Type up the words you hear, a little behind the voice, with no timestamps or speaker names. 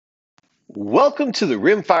Welcome to the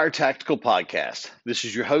Rimfire Tactical Podcast. This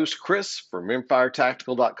is your host, Chris from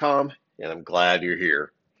rimfiretactical.com, and I'm glad you're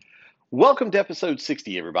here. Welcome to episode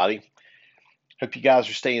 60, everybody. Hope you guys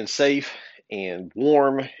are staying safe and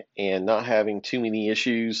warm and not having too many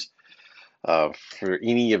issues. For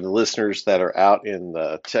any of the listeners that are out in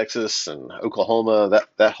Texas and Oklahoma,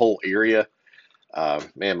 that whole area,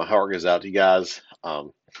 man, my heart goes out to you guys.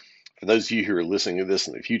 For those of you who are listening to this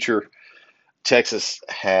in the future, Texas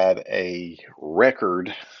had a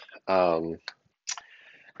record cold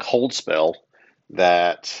spell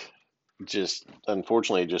that just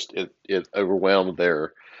unfortunately it overwhelmed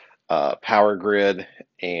their power grid,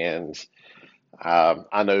 and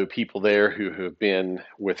I know people there who have been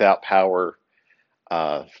without power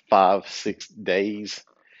 5-6 days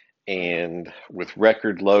and with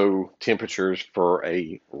record low temperatures for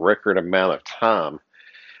a record amount of time.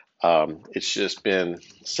 It's just been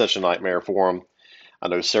such a nightmare for them. I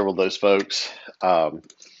know several of those folks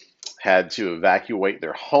had to evacuate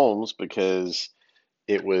their homes because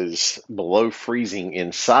it was below freezing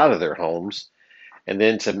inside of their homes. And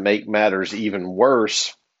then to make matters even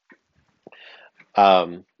worse,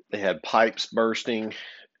 they had pipes bursting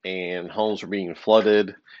and homes were being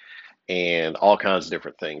flooded and all kinds of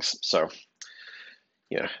different things. So,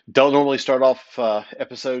 don't normally start off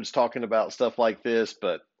episodes talking about stuff like this,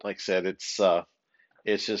 but like I said,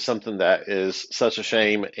 it's just something that is such a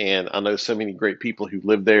shame. And I know so many great people who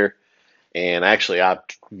live there. And actually, I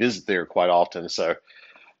visit there quite often. So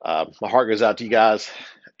my heart goes out to you guys.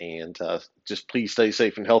 And just please stay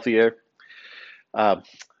safe and healthy there.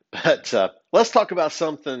 But let's talk about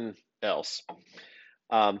something else.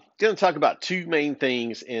 Going to talk about two main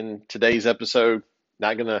things in today's episode.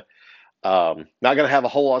 Not gonna have a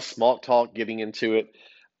whole lot of small talk getting into it.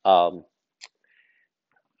 Um,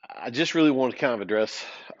 I just really want to kind of address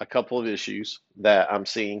a couple of issues that I'm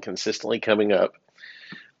seeing consistently coming up.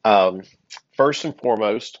 Um, First and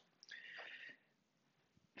foremost,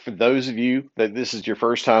 for those of you that this is your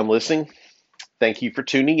first time listening, thank you for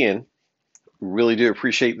tuning in. Really do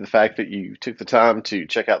appreciate the fact that you took the time to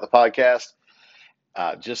check out the podcast.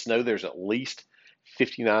 Just know there's at least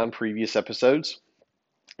 59 previous episodes,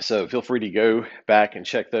 so feel free to go back and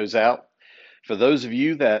check those out. For those of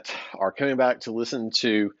you that are coming back to listen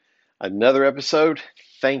to another episode,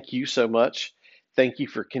 thank you so much. Thank you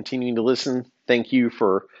for continuing to listen. Thank you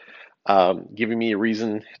for giving me a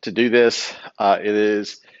reason to do this. It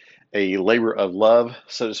is a labor of love,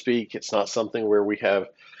 so to speak. It's not something where we have,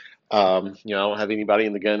 I don't have anybody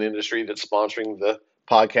in the gun industry that's sponsoring the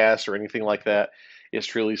podcast or anything like that. It's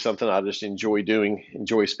truly something I just enjoy doing,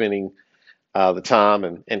 enjoy spending the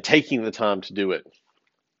time and taking the time to do it.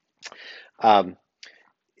 Um,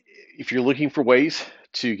 if you're looking for ways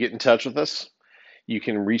to get in touch with us, you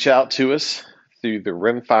can reach out to us through the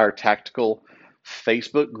Rimfire Tactical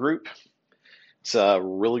Facebook group. It's a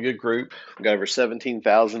really good group. We've got over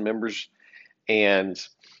 17,000 members, and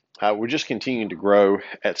we're just continuing to grow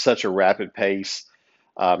at such a rapid pace.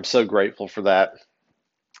 I'm so grateful for that.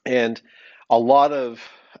 And a lot of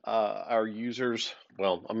our users,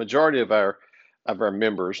 well, a majority of our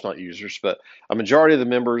members, not users, but a majority of the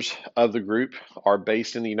members of the group are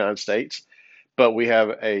based in the United States. But we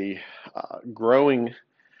have a growing,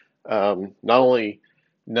 not only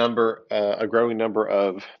a growing number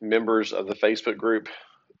of members of the Facebook group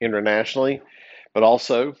internationally, but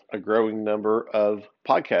also a growing number of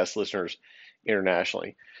podcast listeners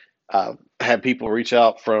internationally. I had people reach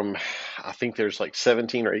out from, I think there's like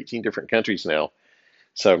 17 or 18 different countries now.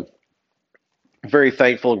 So very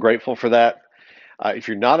thankful and grateful for that. If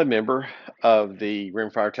you're not a member of the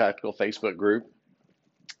Rimfire Tactical Facebook group,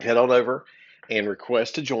 head on over and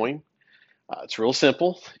request to join. It's real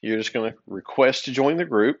simple. You're just going to request to join the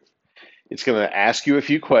group. It's going to ask you a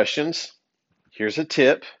few questions. Here's a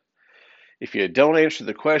tip. If you don't answer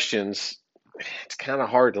the questions, it's kind of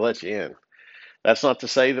hard to let you in. That's not to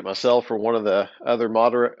say that myself or one of the other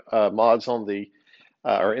mods on the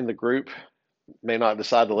or in the group may not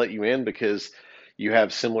decide to let you in because you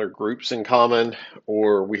have similar groups in common,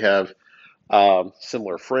 or we have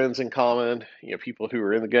similar friends in common, people who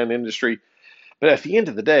are in the gun industry. But at the end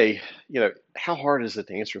of the day, how hard is it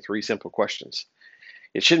to answer three simple questions?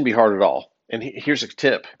 It shouldn't be hard at all. And here's a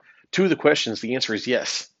tip. Two of the questions, the answer is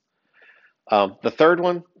yes. The third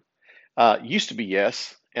one used to be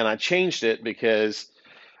yes, and I changed it because,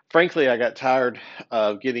 frankly, I got tired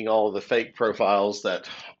of getting all of the fake profiles that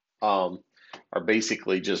are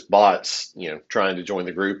basically just bots, trying to join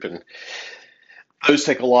the group. And those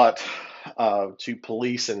take a lot to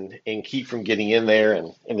police and keep from getting in there.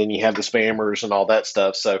 And then you have the spammers and all that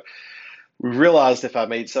stuff. So we realized if I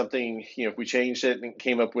made something, if we changed it and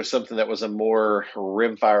came up with something that was a more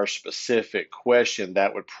rimfire specific question,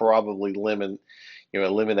 that would probably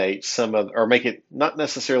eliminate some of, or make it not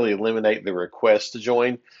necessarily eliminate the request to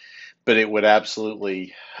join, but it would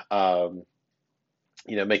absolutely, um,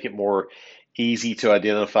 make it more easy to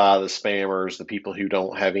identify the spammers, the people who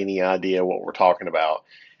don't have any idea what we're talking about.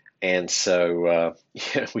 And so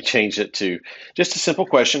yeah, we changed it to just a simple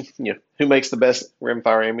question, who makes the best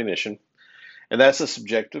rimfire ammunition? And that's a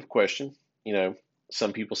subjective question. You know,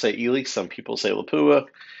 some people say Ely, some people say Lapua.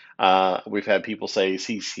 We've had people say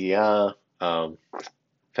CCI. We've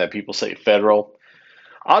had people say Federal.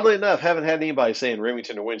 Oddly enough, haven't had anybody saying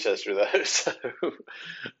Remington or Winchester though. So,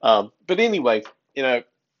 but anyway, you know,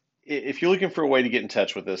 if you're looking for a way to get in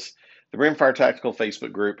touch with us, the Rimfire Tactical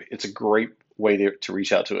Facebook group, it's a great way to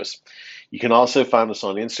reach out to us. You can also find us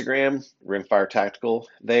on Instagram, Rimfire Tactical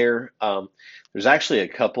there. There's actually a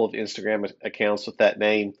couple of Instagram accounts with that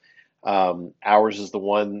name. Ours is the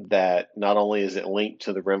one that not only is it linked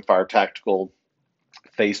to the Rimfire Tactical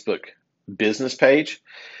Facebook business page,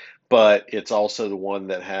 but it's also the one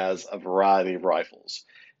that has a variety of rifles.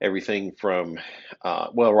 Everything from,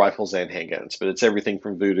 rifles and handguns, but it's everything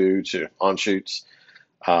from Voodoo to on shoots.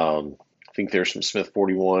 I think there's some Smith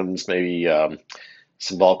 41s, maybe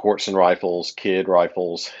some Valcourtson rifles, kid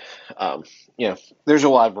rifles. Um, there's a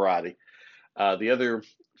wide variety. The other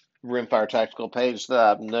Rimfire Tactical page that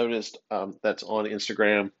I've noticed that's on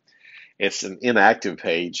Instagram, it's an inactive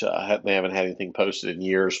page. They haven't had anything posted in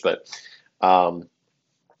years, but um,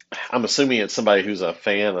 I'm assuming it's somebody who's a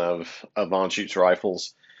fan of on shoots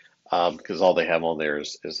rifles because all they have on there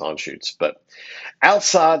is on shoots. But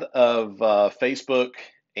outside of Facebook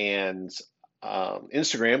and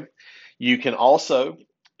Instagram, you can also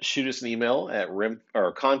shoot us an email at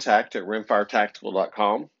contact at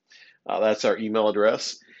rimfiretactical.com. That's our email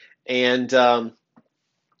address. And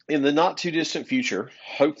in the not too distant future,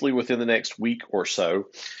 hopefully within the next week or so,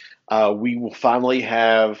 we will finally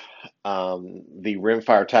have the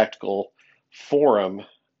Rimfire Tactical forum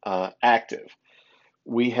active.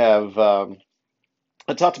 We have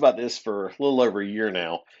I talked about this for a little over a year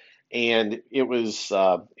now, and it was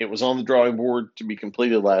on the drawing board to be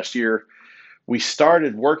completed last year. We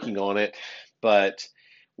started working on it, but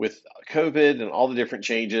with COVID and all the different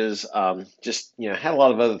changes, just had a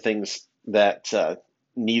lot of other things that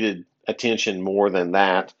needed attention more than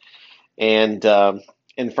that, and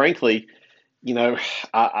frankly,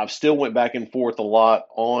 I've still went back and forth a lot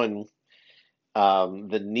on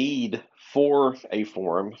the need for a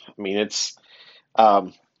forum. I mean, it's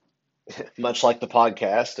um, much like the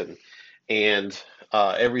podcast and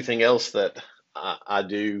everything else that I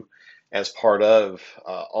do as part of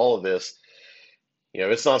all of this.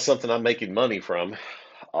 It's not something I'm making money from.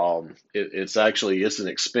 It's an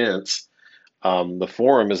expense. The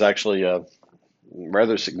forum is actually a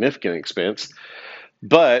rather significant expense,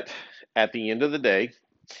 but at the end of the day,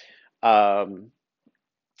 um,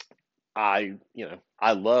 I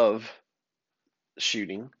love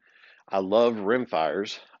shooting. I love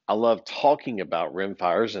rimfires. I love talking about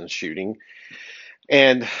rimfires and shooting.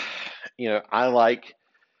 And I like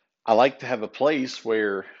to have a place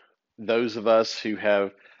where those of us who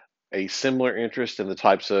have a similar interest in the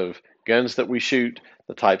types of guns that we shoot,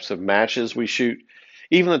 the types of matches we shoot,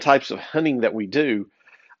 even the types of hunting that we do,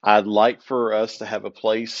 I'd like for us to have a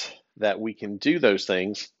place that we can do those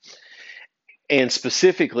things, and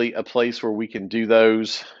specifically a place where we can do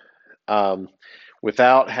those um,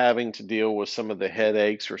 without having to deal with some of the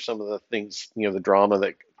headaches or some of the things, the drama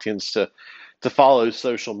that tends to follow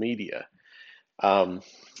social media. Um,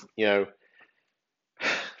 you know,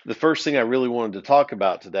 the first thing I really wanted to talk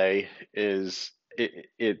about today is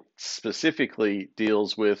it specifically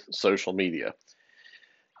deals with social media.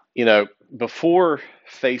 Before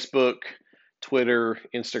Facebook, Twitter,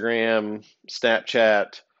 Instagram,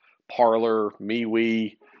 Snapchat, Parler,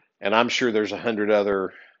 MeWe, and I'm sure there's 100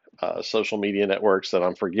 other social media networks that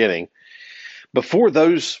I'm forgetting. Before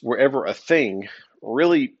those were ever a thing,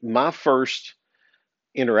 really my first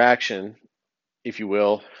interaction, if you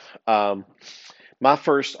will, um, my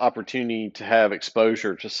first opportunity to have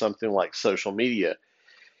exposure to something like social media,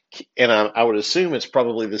 and I would assume it's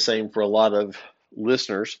probably the same for a lot of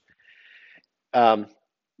listeners. Um,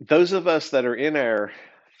 those of us that are in our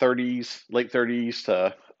 30s, late 30s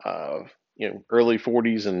to early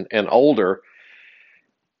 40s and older,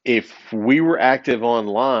 if we were active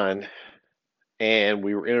online and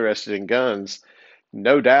we were interested in guns,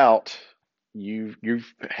 no doubt you've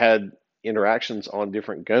had interactions on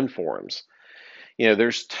different gun forums.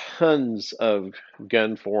 There's tons of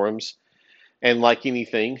gun forums, and like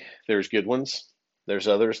anything, there's good ones, There's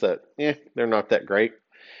others that, they're not that great.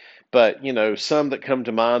 But, some that come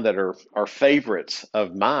to mind that are favorites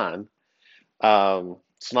of mine,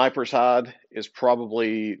 Sniper's Hide is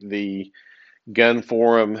probably the gun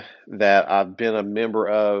forum that I've been a member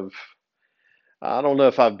of. I don't know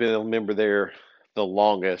if I've been a member there the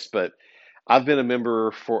longest, but I've been a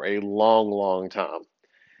member for a long, long time.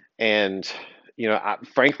 And,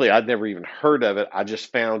 frankly, I'd never even heard of it. I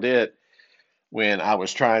just found it when I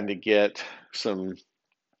was trying to some,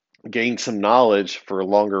 gain some knowledge for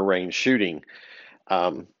longer range shooting.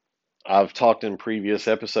 Um, I've talked in previous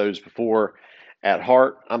episodes before. At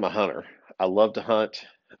heart, I'm a hunter. I love to hunt.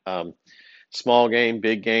 Um, Small game,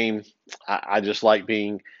 big game. I just like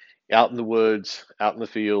being out in the woods, out in the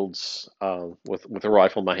fields, with a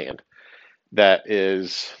rifle in my hand. That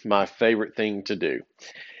is my favorite thing to do.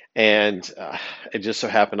 And it just so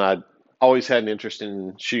happened I'd always had an interest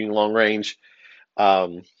in shooting long range.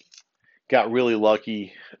 Um, got really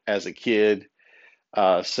lucky as a kid,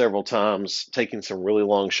 several times, taking some really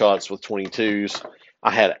long shots with 22s.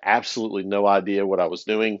 I had absolutely no idea what I was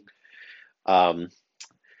doing. Um,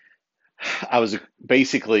 I was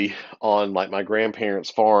basically on like my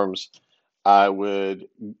grandparents' farms. I would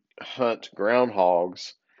hunt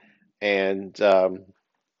groundhogs and kind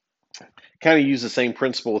of use the same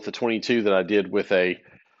principle with the 22 that I did with a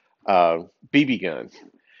BB gun.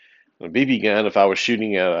 A BB gun, if I was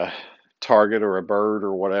shooting at a target or a bird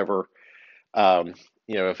or whatever, um,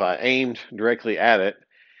 if I aimed directly at it,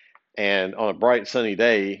 and on a bright sunny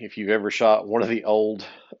day, if you've ever shot one of the old,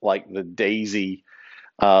 like the Daisy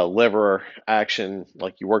lever action,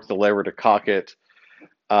 like you work the lever to cock it,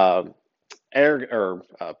 um, air or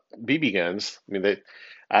BB guns. I mean,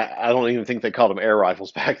 I don't even think they called them air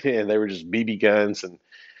rifles back then. They were just BB guns, and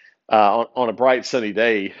on a bright sunny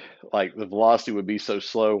day, like the velocity would be so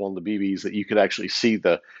slow on the BBs that you could actually see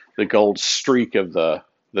the gold streak of the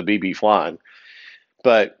BB flying.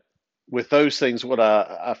 But with those things, what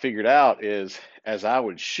I figured out is as I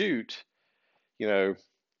would shoot, you know,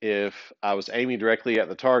 if I was aiming directly at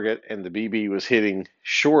the target and the BB was hitting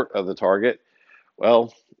short of the target,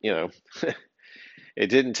 well, it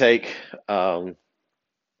didn't take a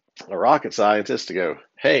rocket scientist to go,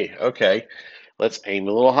 hey, okay, let's aim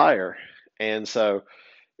a little higher. And so,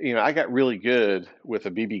 I got really good with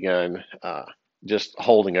a BB gun, just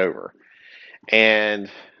holding over. And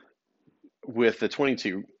with the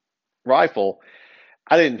 22 rifle,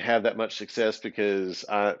 I didn't have that much success because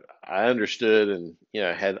I understood and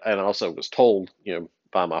had and also was told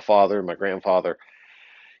by my father and my grandfather,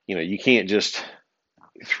 you can't just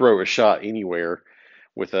throw a shot anywhere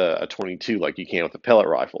with a 22 like you can with a pellet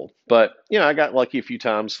rifle. But I got lucky a few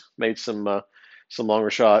times, made some longer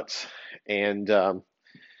shots, and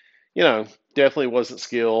you know definitely wasn't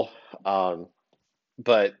skill, um,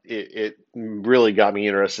 but it really got me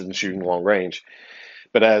interested in shooting long range.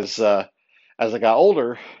 But as I got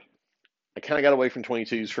older, I kind of got away from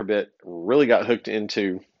 22s for a bit. Really got hooked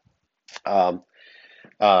into um,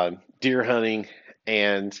 deer hunting,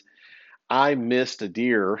 and I missed a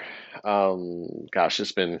deer. Gosh,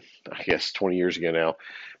 it's been I guess 20 years ago now,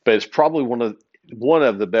 but it's probably one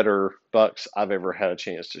of the better bucks I've ever had a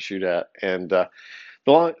chance to shoot at. And the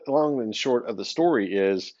long and short of the story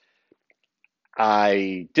is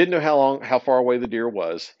I didn't know how far away the deer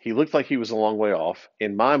was. He looked like he was a long way off.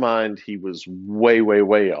 In my mind, he was way, way,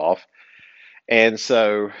 way off. And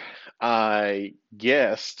so I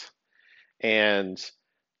guessed and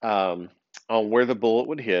on where the bullet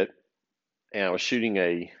would hit, and I was shooting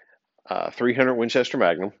a 300 Winchester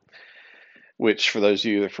Magnum, which for those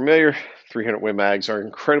of you that are familiar, 300 Win Mags are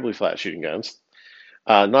incredibly flat shooting guns.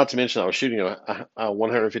 Not to mention I was shooting a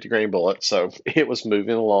 150 grain bullet, so it was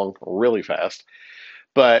moving along really fast.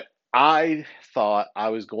 But I thought I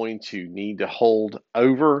was going to need to hold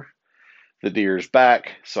over the deer's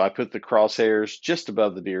back, so I put the crosshairs just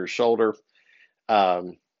above the deer's shoulder.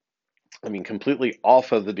 Um, I mean, completely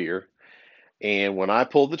off of the deer. And when I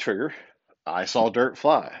pulled the trigger, I saw dirt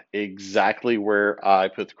fly exactly where I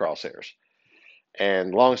put the crosshairs.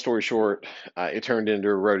 And long story short, it turned into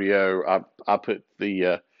a rodeo. I put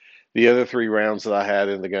the other 3 rounds that I had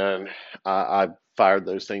in the gun. I fired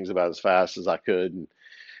those things about as fast as I could. And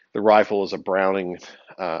the rifle is a Browning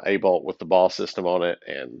A bolt with the ball system on it,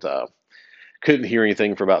 and couldn't hear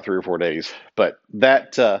anything for about 3 or 4 days. But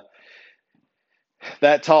that taught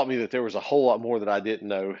me that there was a whole lot more that I didn't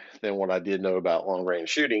know than what I did know about long range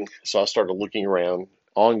shooting. So I started looking around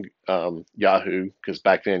on Yahoo, because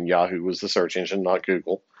back then Yahoo was the search engine, not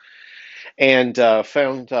Google, and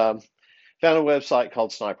found a website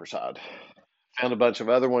called Sniper's Hide. Found a bunch of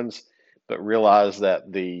other ones, but realized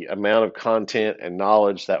that the amount of content and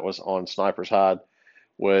knowledge that was on Sniper's Hide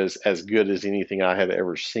was as good as anything I had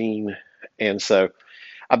ever seen. And so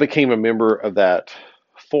I became a member of that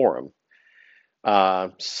forum.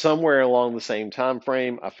 Somewhere along the same time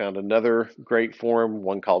frame, I found another great forum,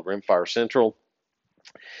 one called Rimfire Central.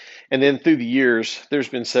 And then through the years, there's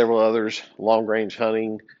been several others: long range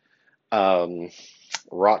hunting, um,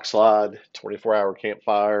 rock slide, 24-hour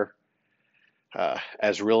campfire,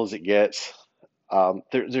 as real as it gets.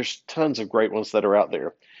 There's tons of great ones that are out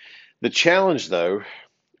there. The challenge, though,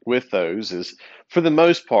 with those is, for the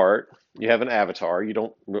most part, you have an avatar. You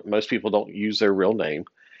don't. Most people don't use their real name,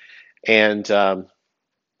 and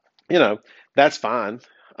you know that's fine.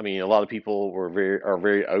 I mean, a lot of people are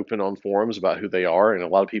very open on forums about who they are, and a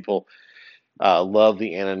lot of people love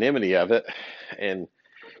the anonymity of it, and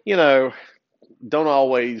you know don't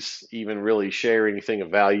always even really share anything of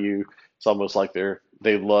value. It's almost like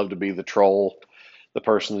they love to be the troll, the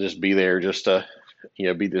person to just be there just to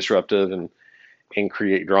be disruptive and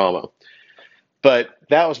create drama. But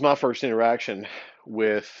that was my first interaction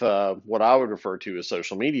with what I would refer to as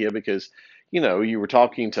social media, because you were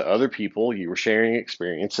talking to other people, you were sharing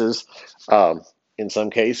experiences. In some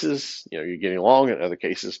cases, you're getting along. In other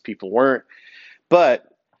cases, people weren't. But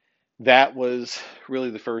that was really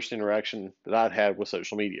the first interaction that I'd had with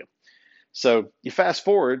social media. So you fast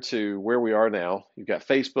forward to where we are now. You've got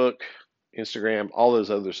Facebook, Instagram, all those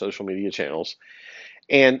other social media channels.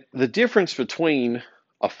 And the difference between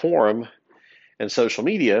a forum and social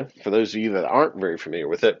media, for those of you that aren't very familiar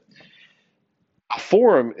with it, a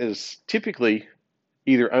forum is typically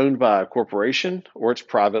either owned by a corporation or it's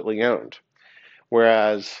privately owned.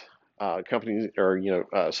 Whereas companies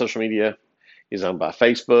or social media is owned by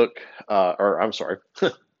Facebook, or I'm sorry,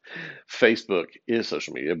 Facebook is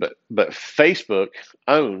social media, but Facebook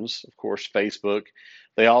owns, of course, Facebook.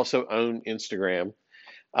 They also own Instagram.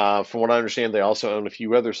 From what I understand, they also own a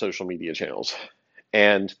few other social media channels.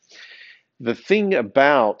 And the thing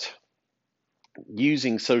about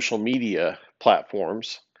using social media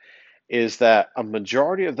platforms is that a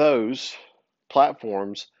majority of those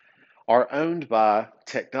platforms are owned by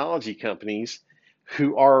technology companies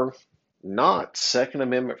who are not Second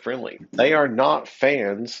Amendment friendly. They are not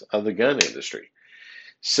fans of the gun industry.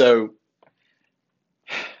 So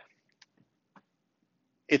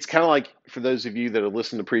it's kind of like, for those of you that have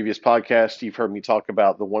listened to previous podcasts, you've heard me talk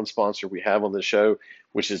about the one sponsor we have on the show,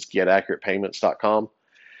 which is GetAccuratePayments.com.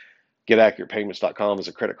 GetAccuratePayments.com is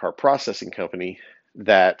a credit card processing company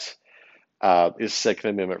that is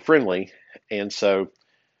Second Amendment friendly. And so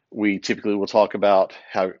we typically will talk about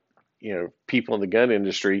how people in the gun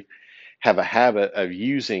industry have a habit of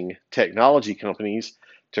using technology companies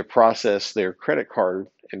to process their credit card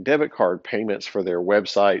and debit card payments for their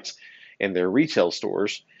websites and their retail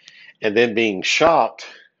stores, and then being shocked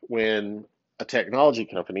when a technology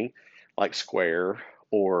company like Square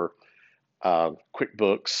or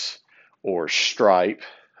QuickBooks or Stripe,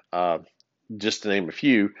 uh, just to name a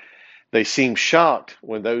few, they seem shocked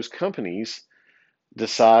when those companies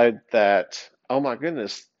decide that, oh my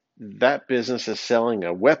goodness, that business is selling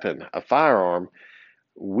a weapon, a firearm.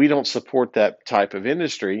 We don't support that type of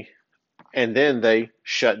industry. And then they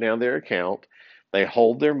shut down their account. They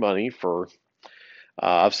hold their money for,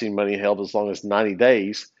 I've seen money held as long as 90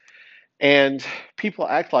 days. And people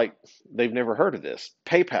act like they've never heard of this.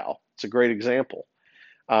 PayPal, it's a great example.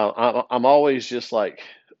 I'm always just like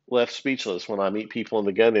left speechless when I meet people in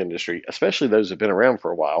the gun industry, especially those who've been around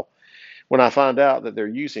for a while, when I find out that they're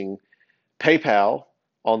using PayPal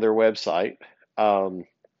on their website. Um,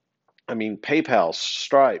 I mean, PayPal,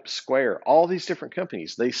 Stripe, Square, all these different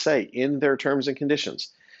companies, they say in their terms and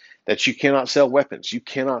conditions that you cannot sell weapons, you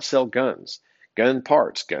cannot sell guns, gun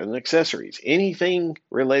parts, gun accessories, anything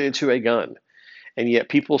related to a gun. And yet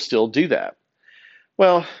people still do that.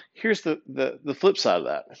 Well, here's the flip side of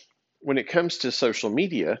that. When it comes to social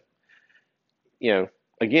media,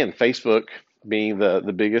 again, Facebook being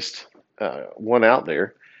the biggest one out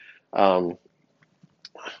there, um,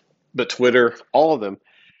 but Twitter, all of them,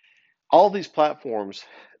 all these platforms,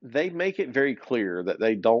 they make it very clear that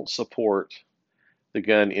they don't support the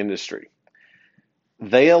gun industry.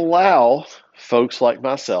 They allow folks like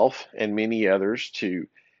myself and many others to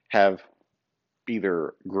have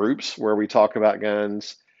either groups where we talk about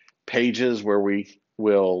guns, pages where we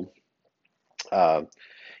will, uh,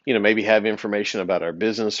 maybe have information about our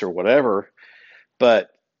business or whatever, but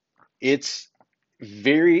it's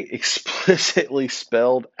very explicitly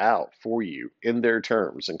spelled out for you in their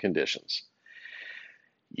terms and conditions.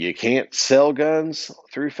 You can't sell guns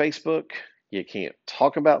through Facebook. You can't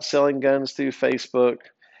talk about selling guns through Facebook.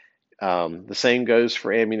 The same goes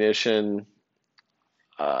for ammunition.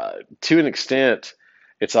 To an extent,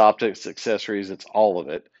 it's optics, accessories, it's all of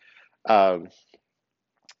it. Um,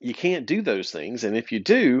 you can't do those things. And if you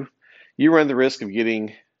do, you run the risk of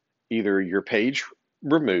getting either your page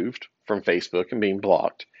removed from Facebook and being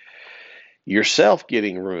blocked, yourself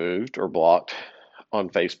getting removed or blocked on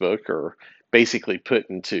Facebook, or basically put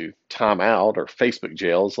into timeout or Facebook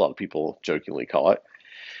jail, as a lot of people jokingly call it.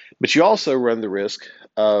 But you also run the risk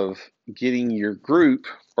of getting your group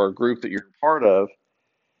or a group that you're part of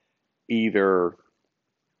either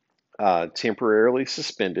temporarily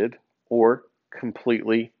suspended or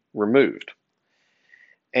completely removed.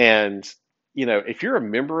 And, if you're a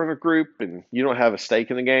member of a group and you don't have a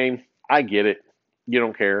stake in the game, I get it. You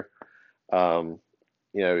don't care. Um,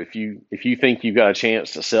 if you think you've got a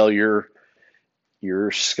chance to sell your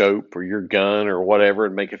scope or your gun or whatever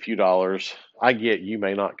and make a few dollars, I get you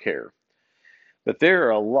may not care. But there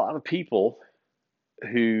are a lot of people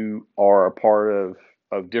who are a part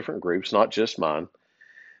of different groups, not just mine,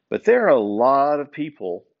 but there are a lot of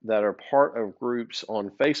people that are part of groups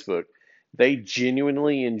on Facebook. They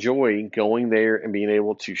genuinely enjoy going there and being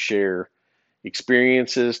able to share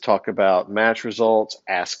experiences, talk about match results,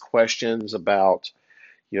 ask questions about,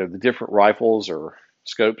 the different rifles or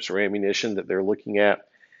scopes or ammunition that they're looking at.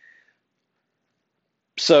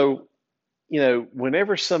 So,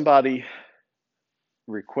 whenever somebody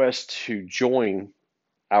requests to join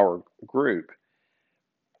our group,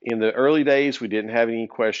 in the early days, we didn't have any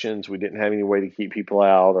questions. We didn't have any way to keep people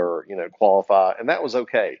out or, qualify, and that was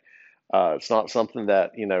okay. It's not something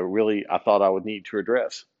that, really I thought I would need to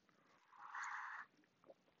address.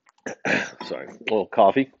 Sorry, a little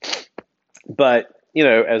coffee. But,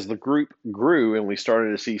 as the group grew and we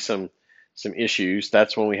started to see some issues,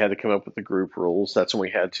 that's when we had to come up with the group rules. That's when we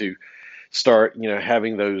had to start,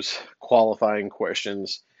 having those qualifying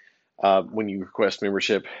questions when you request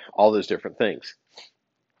membership, all those different things.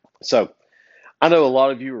 So I know a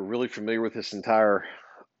lot of you are really familiar with this entire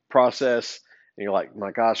process, and you're like,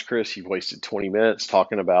 my gosh, Chris, you've wasted 20 minutes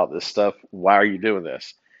talking about this stuff. Why are you doing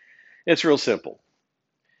this? It's real simple.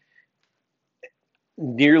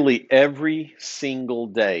 Nearly every single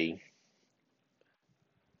day,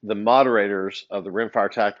 the moderators of the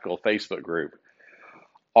Rimfire Tactical Facebook group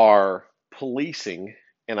are policing,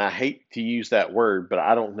 and I hate to use that word, but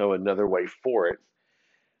I don't know another way for it.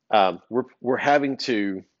 We're having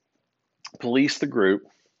to police the group.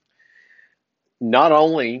 Not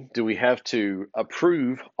only do we have to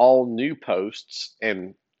approve all new posts,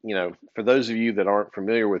 and for those of you that aren't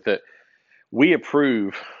familiar with it, we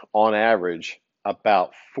approve on average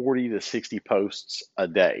about 40 to 60 posts a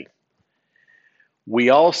day. We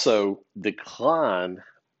also decline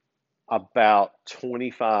about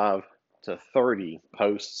 25 to 30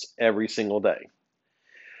 posts every single day.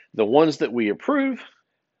 The ones that we approve,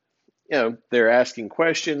 they're asking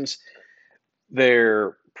questions,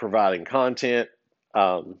 they're providing content,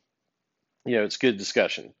 it's good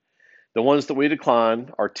discussion. The ones that we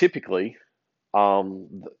decline are typically,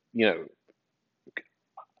 you know,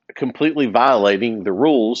 completely violating the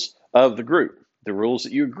rules of the group, the rules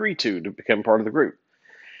that you agree to become part of the group.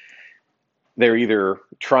 They're either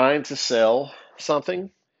trying to sell something,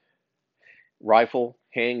 rifle,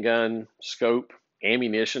 handgun, scope,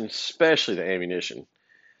 ammunition, especially the ammunition.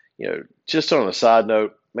 Just on a side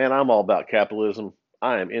note, man, I'm all about capitalism.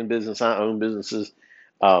 I am in business. I own businesses.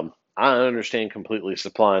 I understand completely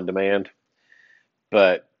supply and demand,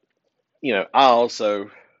 but I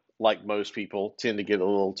also, like most people, tend to get a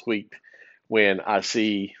little tweaked when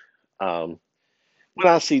um,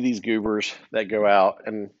 I see these goobers that go out,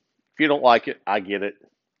 and if you don't like it, I get it.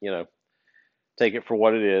 You know, take it for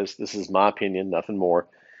what it is. This is my opinion, nothing more.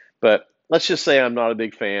 But let's just say I'm not a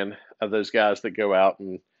big fan of those guys that go out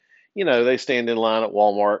and they stand in line at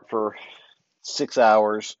Walmart for 6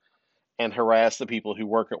 hours and harass the people who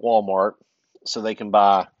work at Walmart so they can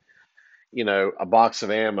buy a box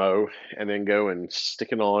of ammo and then go and stick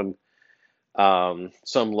it on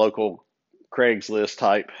some local Craigslist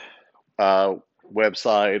type uh,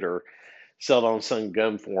 website or sell it on some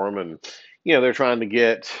gun forum, and they're trying to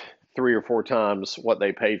get 3 or 4 times what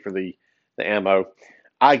they paid for the ammo.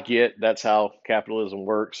 I get that's how capitalism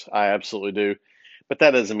works. I absolutely do, but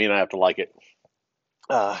that doesn't mean I have to like it.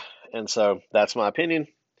 Uh, and so that's my opinion.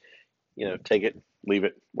 Take it, leave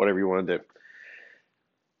it, whatever you want to do.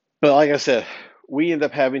 But like I said, we end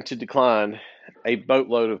up having to decline a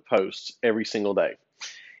boatload of posts every single day.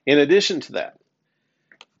 In addition to that,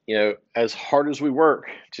 as hard as we work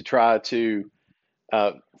to try to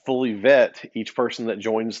uh, fully vet each person that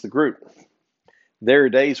joins the group, there are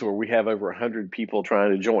days where we have over 100 people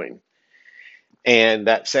trying to join. And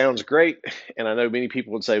that sounds great. And I know many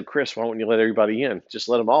people would say, Chris, why wouldn't you let everybody in? Just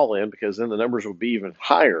let them all in, because then the numbers would be even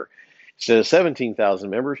higher. Instead of 17,000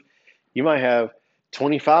 members, you might have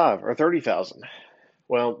 25 or 30,000.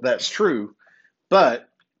 Well, that's true. But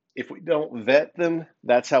if we don't vet them,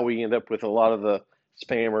 that's how we end up with a lot of the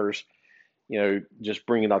spammers, just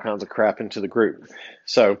bringing all kinds of crap into the group.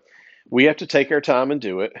 So we have to take our time and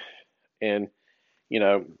do it. And, you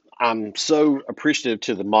know, I'm so appreciative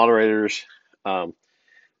to the moderators um,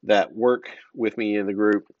 that work with me in the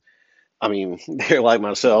group. I mean, they're like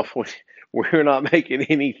myself. We're not making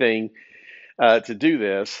anything to do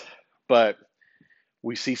this, but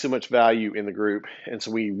we see so much value in the group. And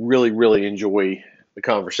so we really, really enjoy the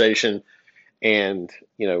conversation. And,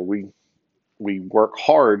 we work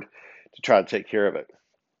hard to try to take care of it.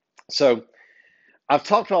 So I've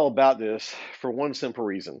talked all about this for one simple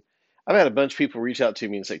reason. I've had a bunch of people reach out to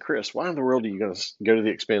me and say, Chris, why in the world are you going to go to the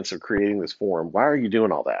expense of creating this forum? Why are you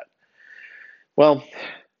doing all that? Well,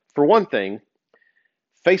 for one thing,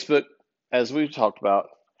 Facebook, as we've talked about,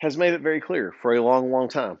 has made it very clear for a long, long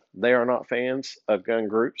time. They are not fans of gun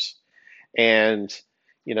groups. And,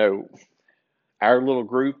 you know, our little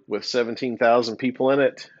group with 17,000 people in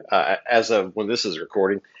it, as of when this is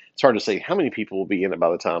recording, it's hard to say how many people will be in it by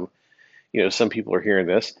the time, some people are hearing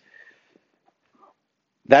this.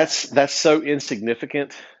 That's so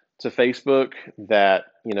insignificant to Facebook that,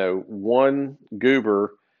 one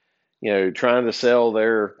goober, trying to sell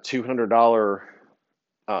their $200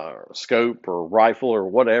 scope or rifle or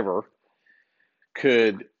whatever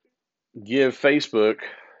could give Facebook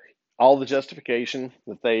all the justification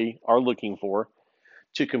that they are looking for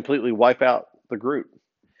to completely wipe out the group.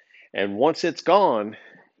 And once it's gone,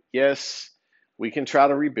 yes, we can try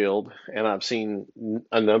to rebuild. And I've seen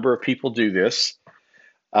a number of people do this,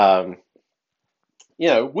 um,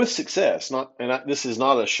 with success. This is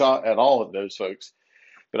not a shot at all at those folks,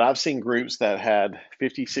 but I've seen groups that had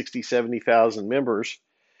 50, 60, 70,000 members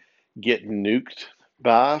get nuked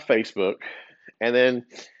by Facebook and then,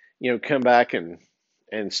 come back and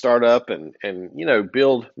start up and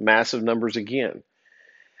build massive numbers again.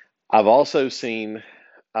 I've also seen,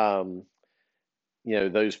 um,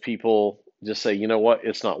 those people just say, you know what,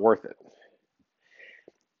 it's not worth it.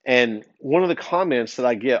 And one of the comments that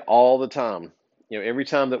I get all the time, every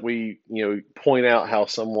time that we, point out how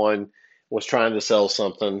someone was trying to sell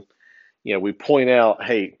something, we point out,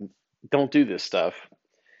 hey, don't do this stuff.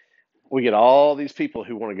 We get all these people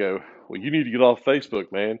who want to go, well, you need to get off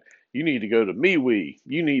Facebook, man. You need to go to MeWe.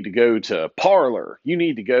 You need to go to Parler. You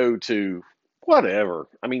need to go to whatever.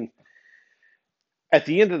 I mean, at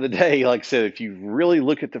the end of the day, like I said, if you really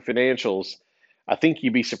look at the financials, I think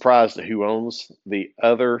you'd be surprised at who owns the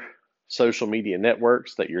other social media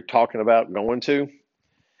networks that you're talking about going to.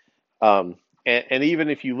 And even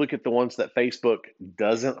if you look at the ones that Facebook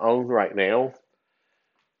doesn't own right now,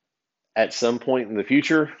 at some point in the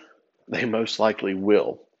future, they most likely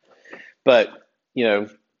will. But, you know,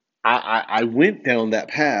 I went down that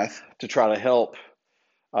path to try to help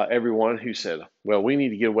everyone who said, well, we need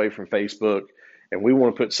to get away from Facebook and we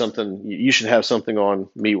want to put something, you should have something on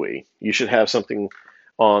MeWe. You should have something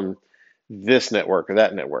on this network or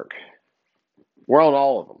that network. We're on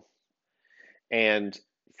all of them. And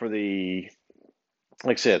for like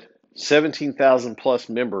I said, 17,000 plus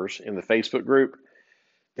members in the Facebook group,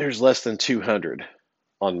 there's less than 200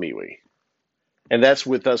 on MeWe. And that's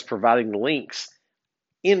with us providing the links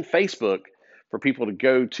in Facebook for people to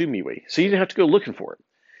go to MeWe. So you don't have to go looking for it.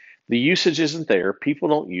 The usage isn't there. People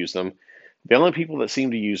don't use them. The only people that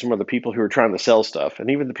seem to use them are the people who are trying to sell stuff. And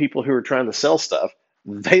even the people who are trying to sell stuff,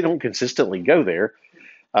 they don't consistently go there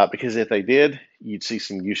because if they did, you'd see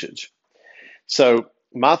some usage. So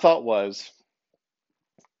my thought was,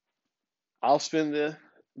 I'll spend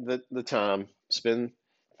the time, spend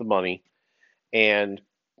the money, and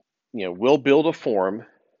we'll build a forum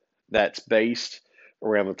that's based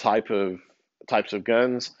around the types of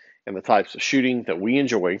guns and the types of shooting that we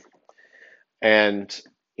enjoy. And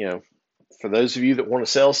for those of you that want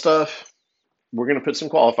to sell stuff, we're going to put some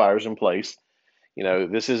qualifiers in place.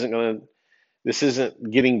 This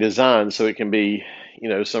isn't getting designed so it can be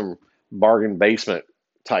some bargain basement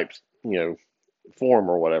type form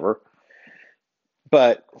or whatever.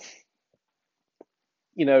 But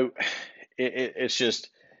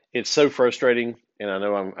it's so frustrating, and I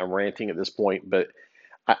know I'm ranting at this point, but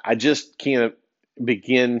I just can't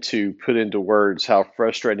begin to put into words how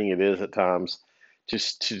frustrating it is at times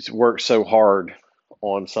just to work so hard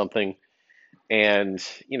on something and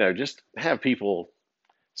just have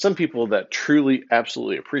some people that truly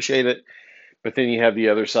absolutely appreciate it, but then you have the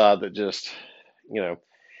other side that just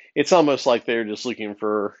It's almost like they're just looking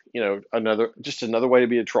for, another way to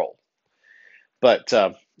be a troll. But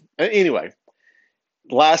anyway,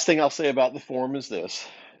 last thing I'll say about the forum is this.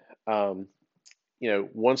 Um,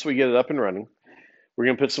 once we get it up and running, we're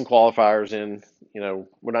going to put some qualifiers in.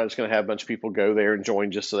 We're not just going to have a bunch of people go there and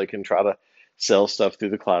join just so they can try to sell stuff through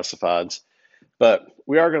the classifieds, but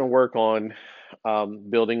we are going to work on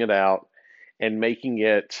building it out and making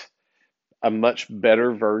it a much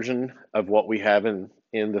better version of what we have in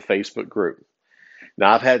the Facebook group.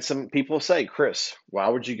 Now, I've had some people say, Chris, why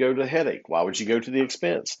would you go to the headache? Why would you go to the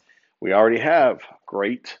expense? We already have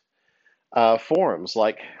great forums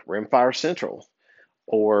like Rimfire Central,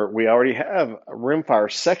 or we already have a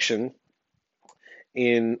Rimfire section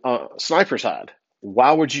in Sniper Side.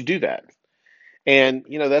 Why would you do that? And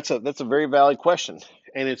that's a very valid question,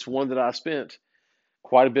 and it's one that I spent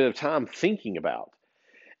quite a bit of time thinking about.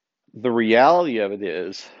 The reality of it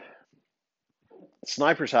is,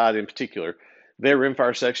 Sniper's Hide in particular, their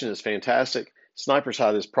rimfire section is fantastic. Sniper's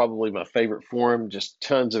Hide is probably my favorite forum, just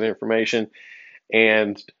tons of information.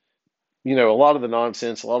 And, a lot of the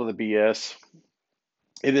nonsense, a lot of the BS,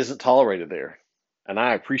 it isn't tolerated there. And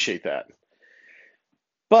I appreciate that.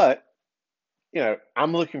 But,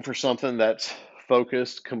 I'm looking for something that's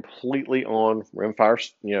focused completely on rimfire,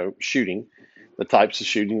 shooting, the types of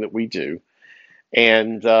shooting that we do.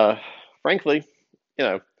 And frankly, you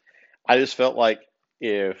know, I just felt like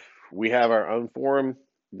if we have our own forum,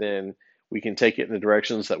 then we can take it in the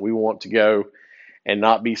directions that we want to go and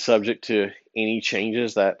not be subject to any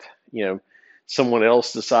changes that, someone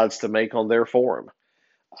else decides to make on their forum.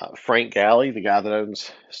 Frank Galley, the guy that owns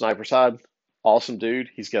Sniper Side, awesome dude.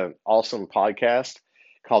 He's got an awesome podcast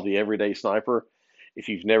called The Everyday Sniper. If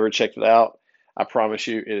you've never checked it out, I promise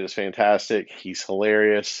you it is fantastic. He's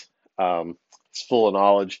hilarious. He's full of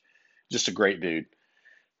knowledge. Just a great dude.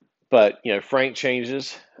 But Frank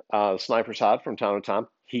changes Sniper's Hide from time to time.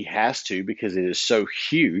 He has to because it is so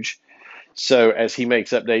huge. So as he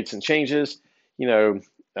makes updates and changes,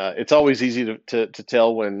 it's always easy to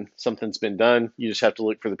tell when something's been done. You just have to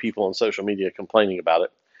look for the people on social media complaining about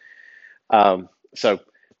it. So,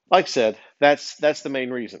 like I said, that's the main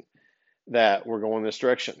reason that we're going this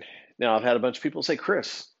direction. Now, I've had a bunch of people say,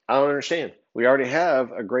 Chris, I don't understand. We already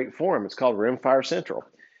have a great forum. It's called Rimfire Central.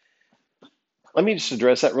 Let me just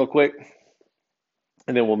address that real quick,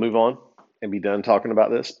 and then we'll move on and be done talking about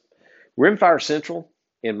this. Rimfire Central,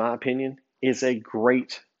 in my opinion, is a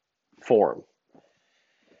great forum.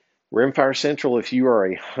 Rimfire Central, if you are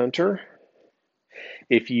a hunter,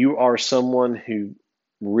 if you are someone who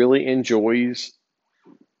really enjoys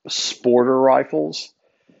sporter rifles,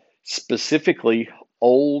 specifically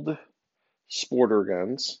old sporter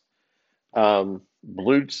guns,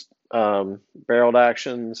 blue barreled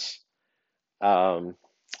actions,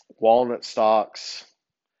 walnut stocks.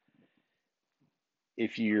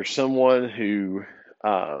 If you're someone who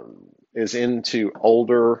is into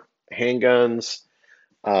older handguns,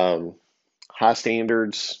 high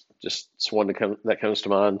standards, just it's one that comes to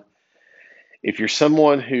mind. If you're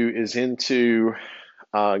someone who is into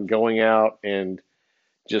going out and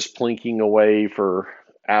just plinking away for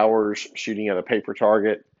hours shooting at a paper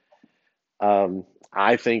target,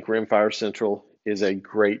 I think Rimfire Central is a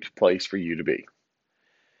great place for you to be.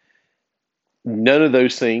 None of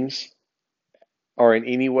those things are in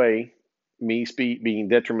any way me being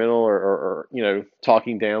detrimental or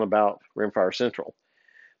talking down about Rimfire Central.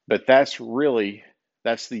 But that's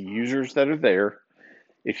the users that are there.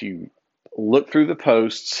 If you look through the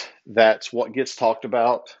posts, that's what gets talked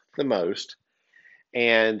about the most.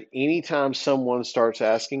 And anytime someone starts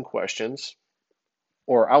asking questions,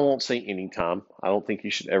 or I won't say anytime, I don't think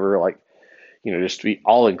you should ever just be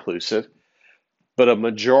all inclusive, but a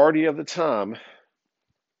majority of the time,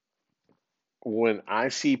 when I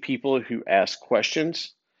see people who ask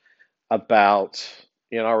questions about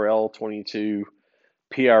NRL 22,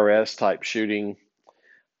 PRS type shooting,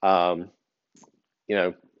 you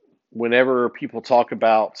know, whenever people talk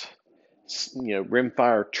about,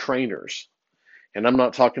 rimfire trainers, and I'm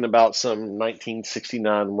not talking about some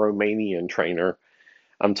 1969 Romanian trainer,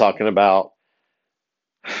 I'm talking about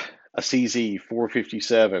a CZ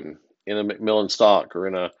 457 in a Macmillan stock or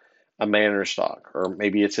in a Manor stock, or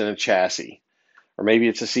maybe it's in a chassis, or maybe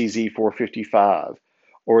it's a CZ 455,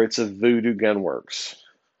 or it's a Voodoo Gunworks,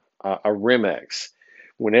 a Rimex.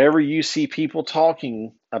 Whenever you see people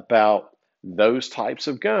talking about those types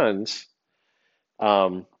of guns,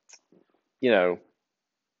 um, you know,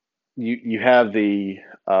 you have the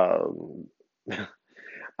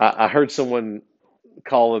I heard someone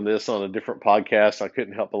calling this on a different podcast. I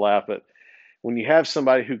couldn't help but laugh. But when you have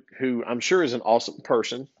somebody who I'm sure is an awesome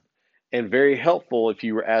person and very helpful if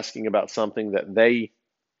you were asking about something that they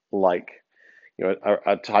like,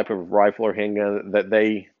 a type of rifle or handgun that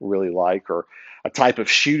they really like, or a type of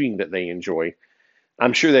shooting that they enjoy.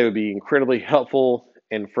 I'm sure they would be incredibly helpful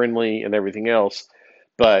and friendly and everything else.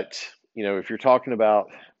 But, if you're talking about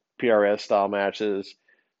PRS style matches,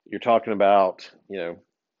 you're talking about,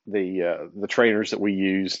 the trainers that we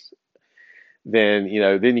use, then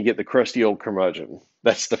you get the crusty old curmudgeon.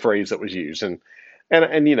 That's the phrase that was used. And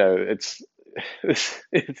it's it's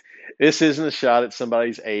this isn't a shot at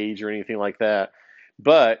somebody's age or anything like that,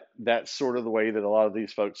 but that's sort of the way that a lot of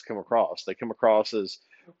these folks come across. They come across as,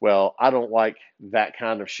 well, I don't like that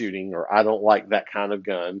kind of shooting, or I don't like that kind of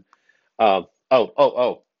gun.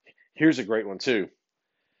 Oh, here's a great one too.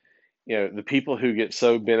 The people who get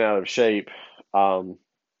so bent out of shape,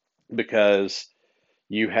 because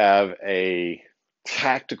you have a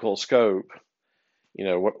tactical scope,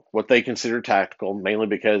 what they consider tactical, mainly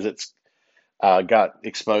because it's got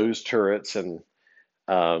exposed turrets and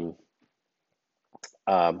um,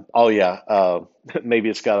 oh yeah, maybe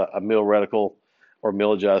it's got a mill reticle or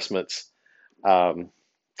mill adjustments, um,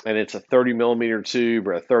 and it's a 30 millimeter tube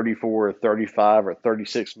or a 34 or 35 or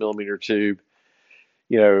 36 millimeter tube.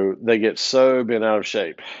 They get so bent out of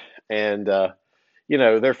shape, and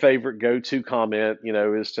their favorite go-to comment,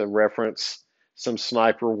 is to reference some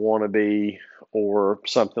sniper wannabe or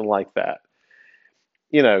something like that.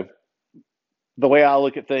 You know, the way I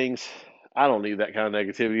look at things, I don't need that kind of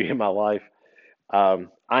negativity in my life.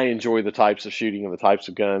 I enjoy the types of shooting and the types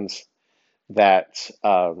of guns that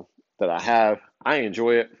I have. I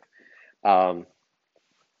enjoy it. Um,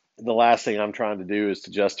 the last thing I'm trying to do is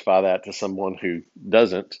to justify that to someone who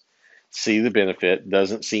doesn't see the benefit,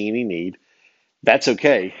 doesn't see any need. That's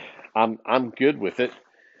okay. I'm good with it.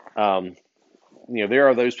 Um, there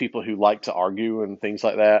are those people who like to argue and things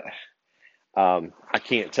like that. I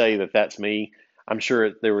can't tell you that that's me. I'm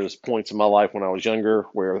sure there was points in my life when I was younger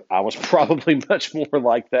where I was probably much more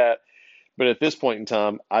like that. But at this point in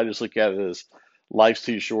time, I just look at it as life's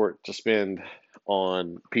too short to spend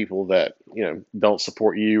on people that, don't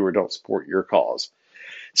support you or don't support your cause.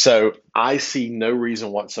 So I see no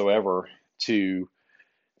reason whatsoever to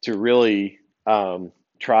really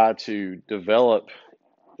try to develop,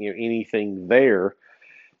 anything there,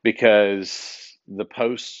 because the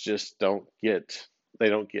posts just don't get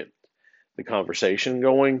the conversation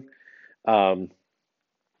going. Um,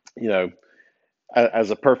 you know, as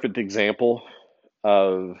a perfect example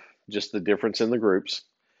of just the difference in the groups,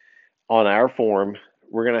 on our forum,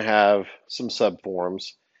 we're going to have some sub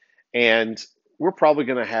forums, and we're probably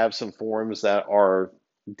going to have some forums that are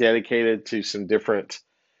dedicated to some different,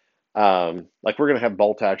 like we're going to have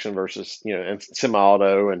bolt action versus, and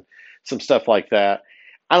semi-auto and some stuff like that.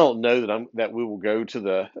 I don't know that we will go to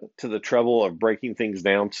the trouble of breaking things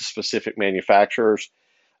down to specific manufacturers.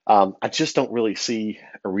 I just don't really see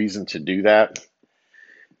a reason to do that.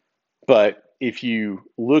 But if you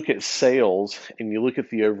look at sales and you look at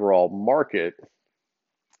the overall market,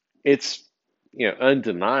 it's,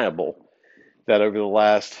 undeniable that over the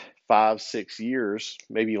last 5, 6 years,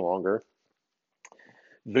 maybe longer,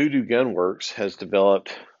 Voodoo Gunworks has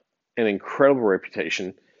developed an incredible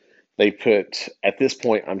reputation. They put, at this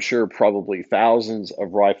point, I'm sure probably thousands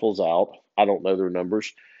of rifles out. I don't know their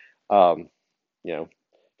numbers. Um,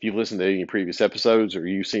 if you've listened to any previous episodes or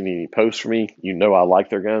you've seen any posts from me, I like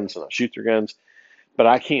their guns and I shoot their guns. But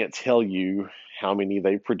I can't tell you how many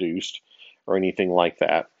they've produced or anything like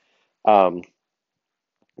that. Um,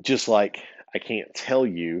 just like I can't tell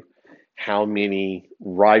you how many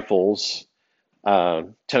rifles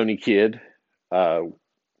Tony Kidd uh,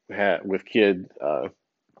 had with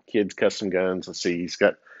Kidd's Custom Guns. Let's see,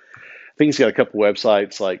 I think he's got a couple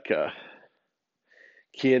websites like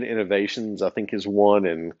Kidd Innovations, I think is one,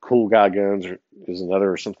 and Cool Guy Guns is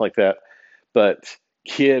another, or something like that. But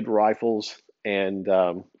Kidd rifles and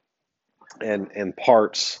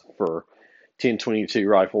parts for 1022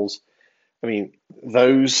 rifles. I mean,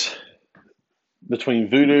 those between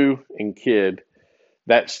Voodoo and Kidd,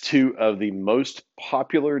 that's two of the most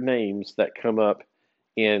popular names that come up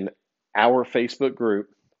in our Facebook group,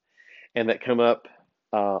 and that come up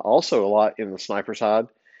also a lot in the sniper side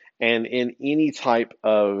and in any type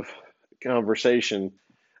of conversation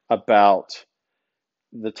about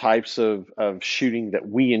the types of shooting that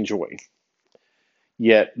we enjoy.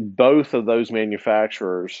 Yet both of those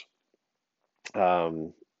manufacturers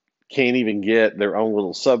um, can't even get their own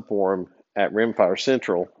little subforum at Rimfire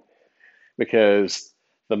Central, because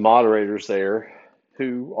the moderators there,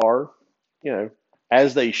 who are,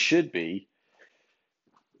 as they should be,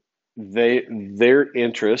 their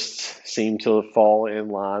interests seem to fall in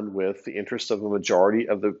line with the interests of the majority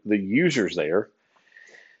of the users there.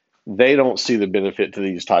 They don't see the benefit to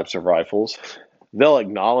these types of rifles. They'll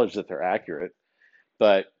acknowledge that they're accurate,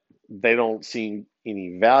 but they don't see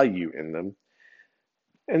any value in them.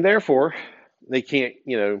 And therefore, they can't,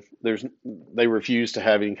 they refuse to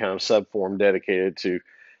have any kind of subform dedicated to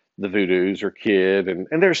the Voodoos or Kid,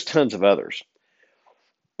 and there's tons of others.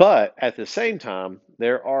 But at the same time,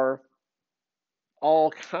 there are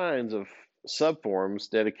all kinds of subforms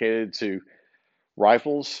dedicated to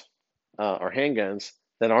rifles or handguns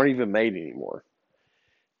that aren't even made anymore.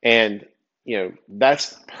 And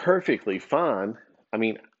that's perfectly fine. I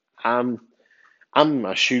mean, I'm I'm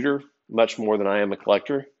a shooter much more than I am a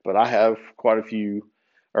collector, but I have quite a few,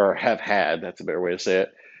 or have had, that's a better way to say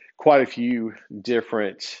it, quite a few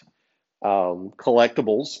different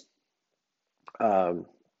collectibles, um,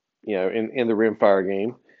 in the rimfire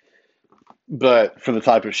game. But for the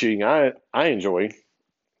type of shooting I enjoy,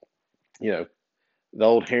 you know, the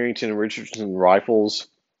old Harrington and Richardson rifles,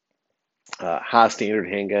 high standard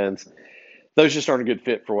handguns, those just aren't a good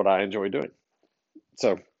fit for what I enjoy doing.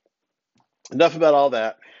 So enough about all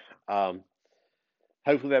that. Um,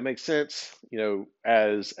 Hopefully that makes sense.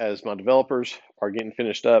 As my developers are getting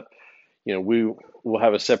finished up, we will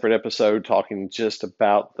have a separate episode talking just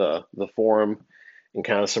about the forum and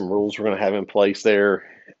kind of some rules we're going to have in place there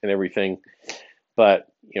and everything. But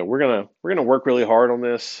we're gonna work really hard on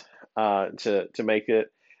this to make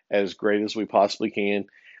it as great as we possibly can.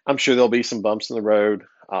 I'm sure there'll be some bumps in the road.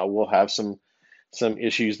 We'll have some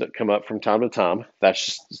issues that come up from time to time.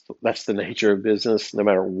 That's the nature of business, no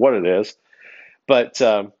matter what it is. But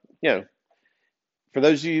you know, for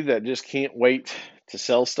those of you that just can't wait to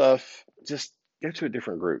sell stuff, just go to a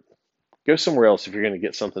different group. Go somewhere else if you're going to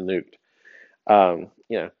get something nuked.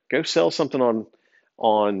 Go sell something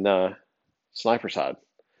on Sniper Side,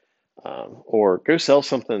 or go sell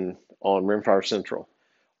something on Rimfire Central,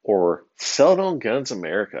 or sell it on Guns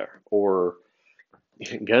America, or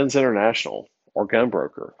Guns International, or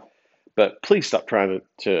Gunbroker. But please stop trying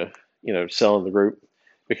to sell in the group,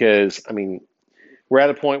 because I mean we're at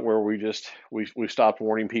a point where we stopped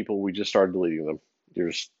warning people. We just started deleting them.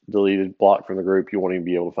 You're just deleted, blocked from the group. You won't even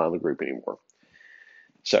be able to find the group anymore.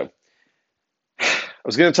 So I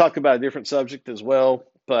was going to talk about a different subject as well,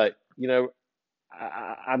 but I'm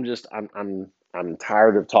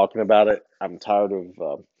tired of talking about it. I'm tired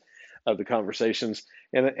of the conversations.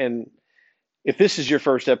 And if this is your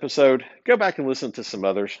first episode, go back and listen to some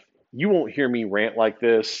others. You won't hear me rant like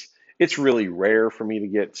this. It's really rare for me to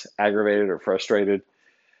get aggravated or frustrated,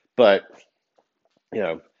 but you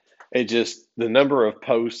know, it just the number of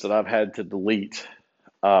posts that I've had to delete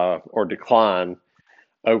or decline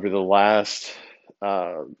over the last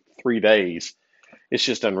 3 days, it's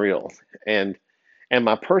just unreal. And and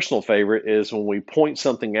my personal favorite is when we point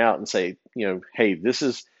something out and say, hey,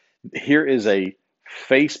 here is a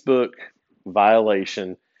Facebook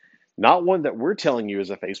violation, not one that we're telling you is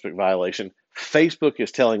a Facebook violation. Facebook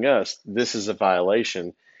is telling us this is a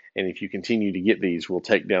violation, and if you continue to get these, we'll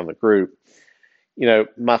take down the group.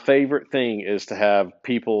 My favorite thing is to have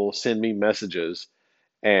people send me messages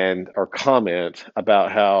and or comment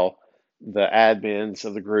about how the admins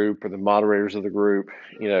of the group or the moderators of the group,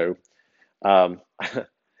 you know, um,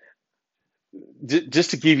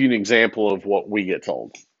 just to give you an example of what we get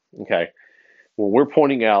told. Okay, when we're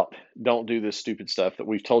pointing out, don't do this stupid stuff that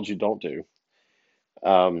we've told you don't do.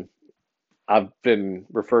 Um, I've been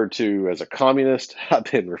referred to as a communist. I've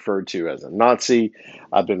been referred to as a Nazi.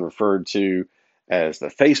 I've been referred to as the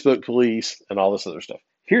Facebook police and all this other stuff.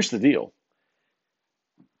 Here's the deal.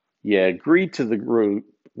 You agreed to the group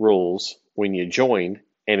rules when you joined.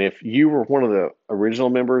 And if you were one of the original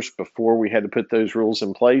members before we had to put those rules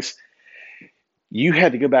in place, you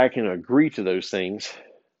had to go back and agree to those things.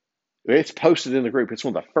 It's posted in the group. It's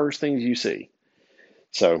one of the first things you see.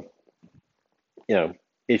 So,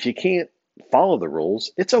 if you can't follow the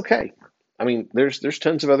rules, it's okay. I mean, there's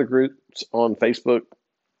tons of other groups on Facebook.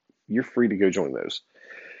 You're free to go join those.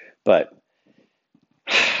 But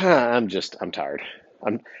I'm tired.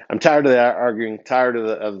 I'm tired of that arguing. Tired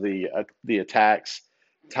of the attacks.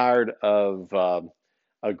 Tired of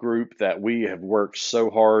a group that we have worked so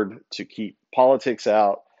hard to keep politics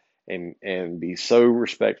out and be so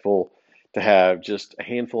respectful, to have just a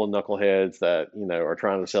handful of knuckleheads that are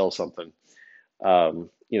trying to sell something.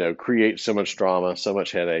 Create so much drama, so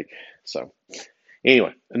much headache. So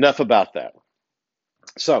anyway, enough about that.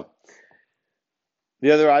 So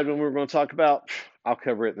the other item we're going to talk about, I'll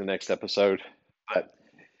cover it in the next episode. But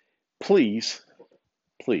please,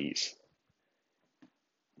 please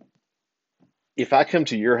if I come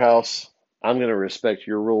to your house, I'm going to respect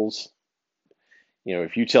your rules.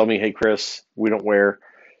 If you tell me, hey, Chris, we don't wear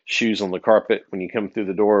shoes on the carpet when you come through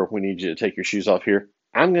the door, we need you to take your shoes off here.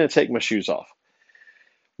 I'm going to take my shoes off.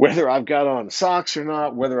 Whether I've got on socks or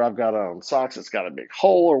not, whether I've got on socks that's got a big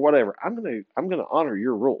hole or whatever, I'm gonna honor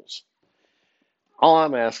your rules. All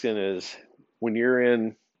I'm asking is when you're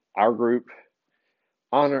in our group,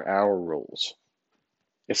 honor our rules.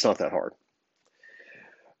 It's not that hard.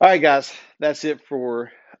 All right, guys, that's it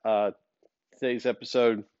for uh, today's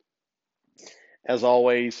episode. As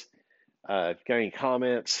always, if you got any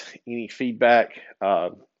comments, any feedback, I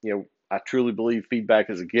truly believe feedback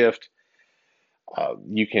is a gift.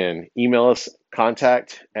 You can email us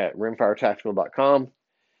contact@rimfiretactical.com.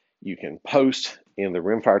 You can post in the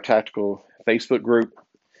Rimfire Tactical Facebook group.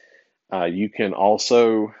 You can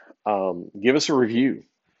also give us a review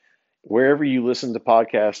wherever you listen to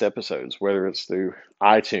podcast episodes, whether it's through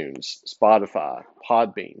iTunes, Spotify,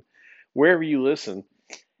 Podbean, wherever you listen,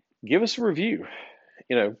 give us a review.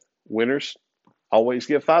 Winners always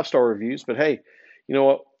give 5-star reviews, but hey, you know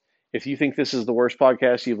what? If you think this is the worst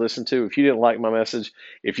podcast you've listened to, if you didn't like my message,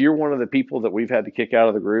 if you're one of the people that we've had to kick out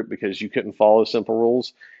of the group because you couldn't follow simple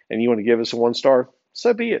rules and you want to give us a 1-star,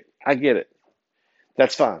 so be it. I get it.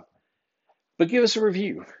 That's fine. But give us a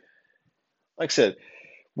review. Like I said,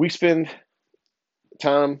 we spend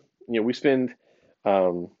time, we spend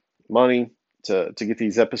um, money to get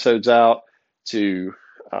these episodes out, to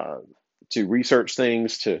uh, to research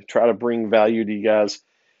things, to try to bring value to you guys.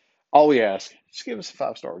 All we ask, just give us a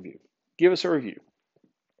 5-star review. Give us a review.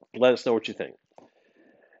 Let us know what you think.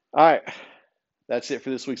 All right. That's it for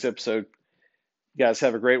this week's episode. You guys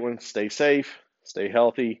have a great one. Stay safe, stay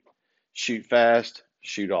healthy, shoot fast,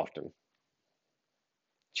 shoot often.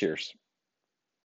 Cheers.